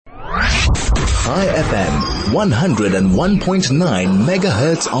High FM, 101.9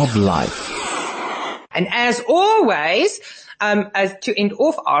 megahertz of life. And as always, as to end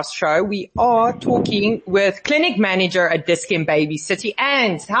off our show, we are talking with clinic manager at Dischem Baby City,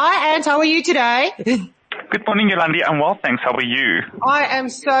 Ernst. Hi, Ernst. How are you today? Good morning, Yolandi. I'm well, thanks. How are you? I am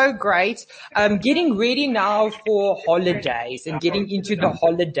so great. Getting ready now for holidays and getting into the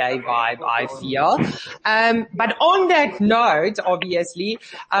holiday vibe, I feel. But on that note, obviously,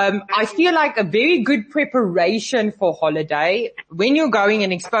 I feel like a very good preparation for holiday when you're going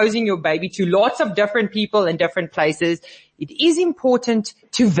and exposing your baby to lots of different people in different places. It is important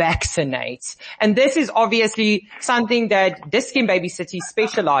to vaccinate. And this is obviously something that Dischem Baby City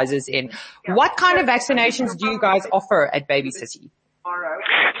specializes in. What kind of vaccinations do you guys offer at Baby City?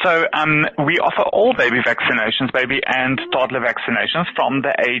 So we offer all baby vaccinations, baby and toddler vaccinations from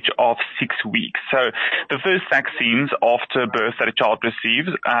the age of 6 weeks. So the first vaccines after birth that a child receives,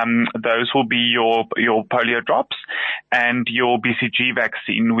 those will be your polio drops and your BCG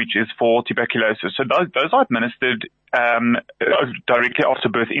vaccine, which is for tuberculosis. So those are administered directly after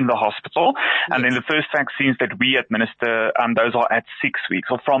birth in the hospital. And then the first vaccines that we administer, those are at 6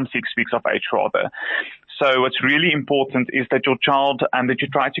 weeks, or from 6 weeks of age rather. So what's really important is that your child, that you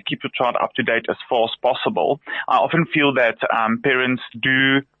try to keep your child up to date as far as possible. I often feel that parents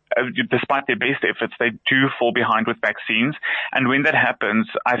do, despite their best efforts, they do fall behind with vaccines. And when that happens,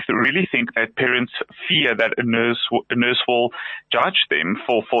 I really think that parents fear that a nurse will judge them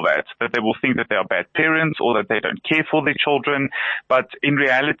for that they will think that they are bad parents or that they don't care for their children. But in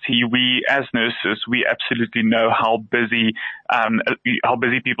reality, we as nurses, we absolutely know how busy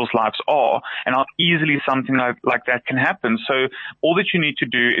people's lives are and how easily something like that can happen. So all that you need to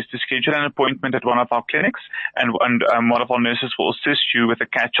do is to schedule an appointment at one of our clinics, and one of our nurses will assist you with a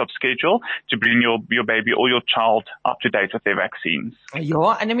catch-up schedule to bring your baby or your child up to date with their vaccines.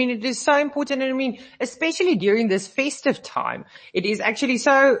 Yeah, and I mean, it is so important. And I mean, especially during this festive time, it is actually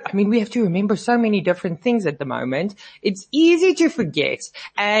so, I mean, we have to remember so many different things at the moment. It's easy to forget.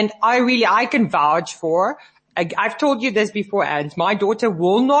 And I can vouch for, I've told you this before, and my daughter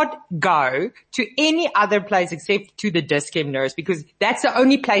will not go to any other place except to the Dischem nurse, because that's the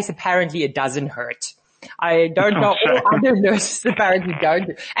only place apparently it doesn't hurt. I don't know, all other nurses apparently don't.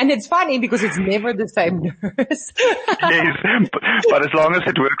 And it's funny because it's never the same nurse. Yes, but as long as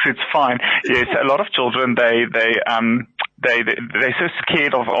it works, it's fine. Yes, a lot of children, they're so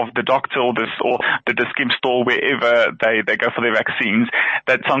scared of the doctor or the Dischem store wherever they go for their vaccines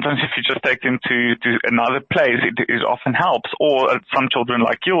that sometimes if you just take them to another place, it often helps. Or some children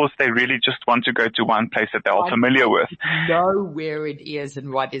like yours, they really just want to go to one place that they're all familiar with. Know where it is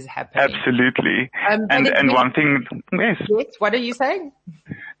and what is happening. Absolutely. And one thing, yes. Yes, what are you saying?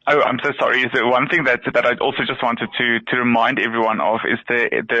 Oh, I'm so sorry. So one thing that I also just wanted to remind everyone of is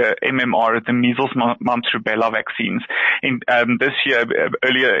the MMR, the measles, mumps, rubella vaccines. This year,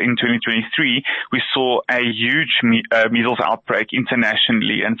 earlier in 2023, we saw a huge measles outbreak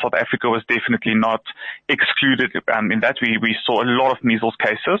internationally, and South Africa was definitely not excluded in that. We saw a lot of measles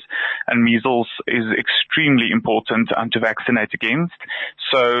cases, and measles is extremely important to vaccinate against.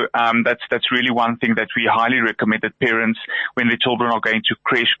 So that's really one thing that we highly recommend that parents, when their children are going to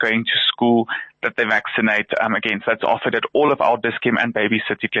creche, going to school, that they vaccinate against. That's offered at all of our Dischem and Baby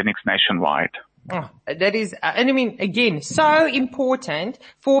City clinics nationwide. Oh, that is, and I mean, again, so important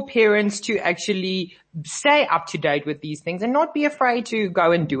for parents to actually stay up to date with these things and not be afraid to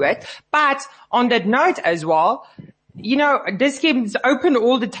go and do it. But on that note as well, you know, Dischem's open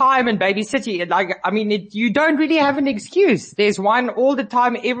all the time in Baby City. You don't really have an excuse. There's one all the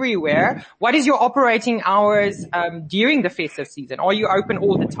time everywhere. What is your operating hours during the festive season? Are you open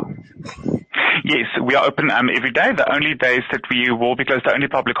all the time? Yes, we are open every day. The only days that we will be closed, the only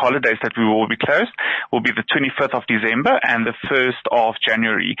public holidays that we will be closed will be the 25th of December and the 1st of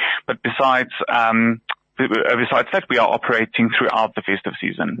January. But besides that, we are operating throughout the festive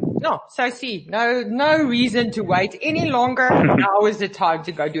season. No, so see, no reason to wait any longer. Now is the time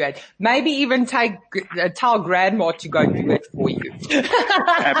to go do it. Maybe even tell grandma to go do it for you.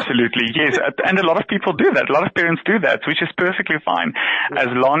 Absolutely, yes. And a lot of people do that. A lot of parents do that, which is perfectly fine. As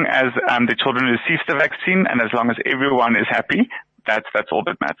long as the children receive the vaccine and as long as everyone is happy, that's all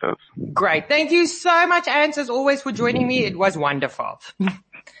that matters. Great. Thank you so much, Ernst, as always, for joining me. It was wonderful.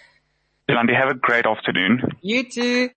 Yolandi, have a great afternoon. You too.